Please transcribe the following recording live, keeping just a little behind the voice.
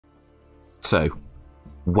So,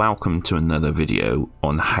 welcome to another video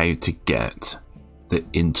on how to get the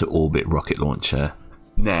into-orbit rocket launcher.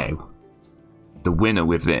 Now, the winner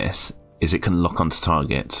with this is it can lock onto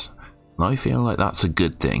targets, and I feel like that's a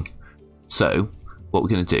good thing. So, what we're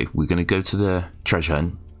going to do, we're going to go to the treasure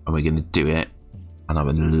hunt, and we're going to do it, and have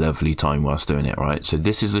a lovely time whilst doing it, right? So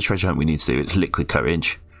this is the treasure hunt we need to do. It's liquid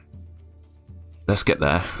courage. Let's get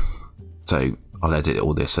there. So, I'll edit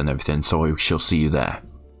all this and everything, so I shall see you there.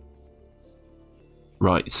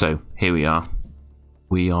 Right, so here we are.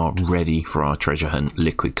 We are ready for our treasure hunt,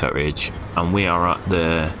 liquid courage, and we are at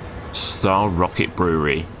the Star Rocket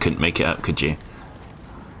Brewery. Couldn't make it up, could you?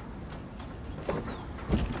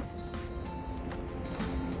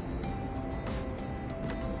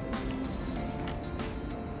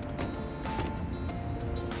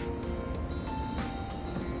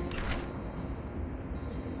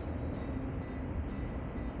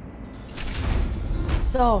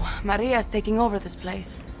 So, Maria's taking over this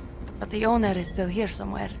place, but the owner is still here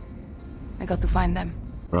somewhere. I got to find them.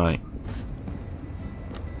 Right.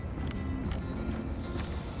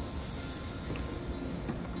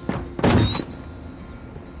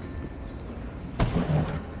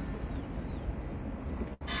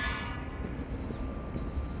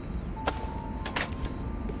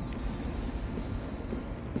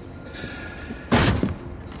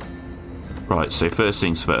 Right, so first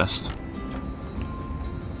things first.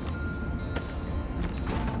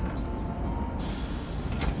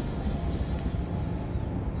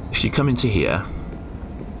 If you come into here,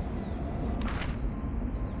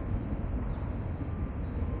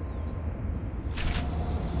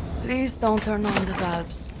 please don't turn on the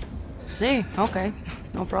valves. See, okay,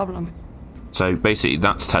 no problem. So basically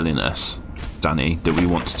that's telling us, Danny, that we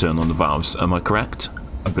want to turn on the valves. Am I correct?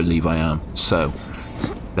 I believe I am. So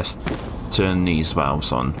let's turn these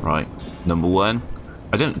valves on, right? Number one,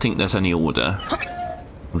 I don't think there's any order.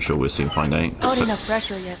 I'm sure we'll soon find out. Not enough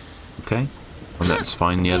pressure yet. Okay. Well, let's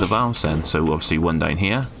find the other valves then. So obviously one down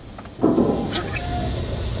here.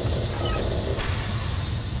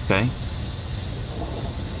 Okay.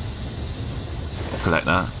 Collect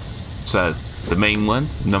that. So the main one,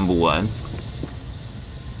 number one.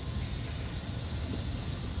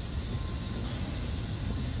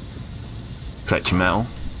 Collect your metal.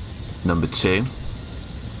 Number two.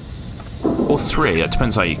 Or three, it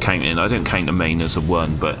depends how you count it. I don't count the main as a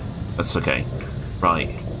one, but that's okay. Right.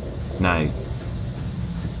 Now,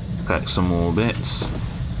 collect some more bits.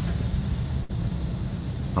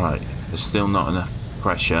 Alright, there's still not enough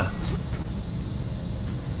pressure.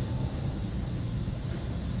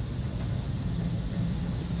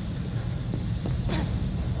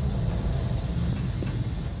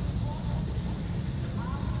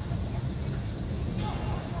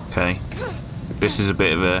 Okay, this is a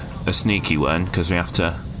bit of a sneaky one because we have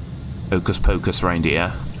to hocus pocus around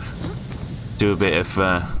here. Do a bit of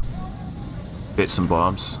bits and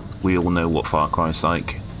bobs. We all know what FarCry is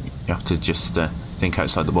like. You have to just think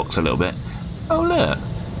outside the box a little bit. Oh look,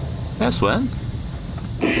 there's one.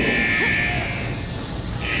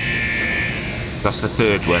 That's the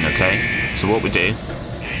third one, okay? So what we do,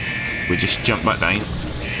 we just jump back down,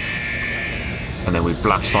 and then we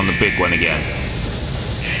blast on the big one again.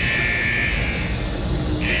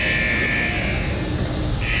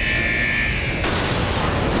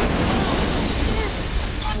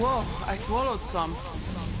 Whoa, I swallowed some.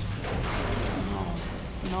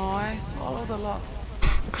 No, I swallowed a lot.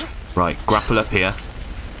 Right, grapple up here.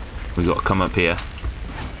 We got to come up here.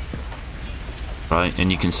 Right,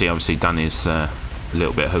 and you can see obviously Danny's a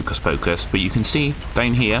little bit hocus pocus, but you can see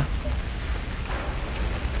down here.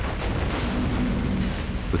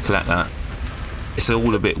 We collect that. It's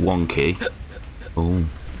all a bit wonky. Oh,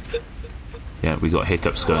 yeah, we got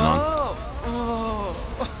hiccups going on.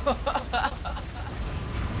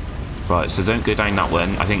 Right, so don't go down that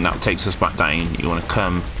one. I think that takes us back down. You want to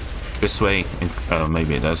come this way. And, oh,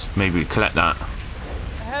 maybe it does. Maybe we collect that.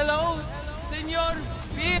 Hello, Senor.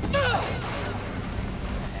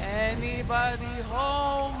 Anybody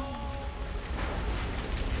home?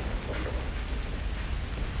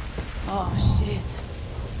 Oh, shit.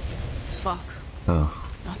 Fuck. Oh,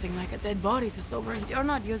 Nothing like a dead body to sober. You're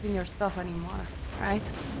not using your stuff anymore, right?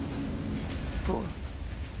 Cool.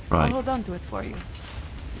 I'll right. hold on to it for you.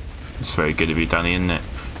 It's very good of you, Danny, isn't it?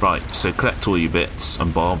 Right, so collect all your bits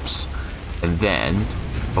and bobs, and then,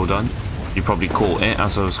 hold on, you probably caught it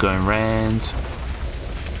as I was going round.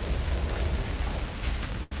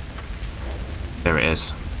 There it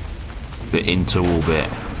is. The into orbit.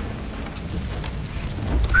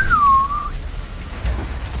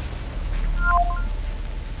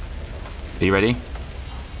 Are you ready?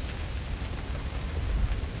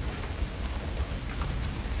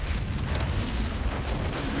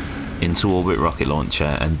 into orbit rocket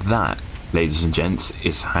launcher, and that, ladies and gents,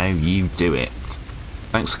 is how you do it.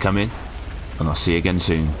 Thanks for coming, and I'll see you again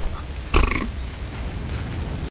soon.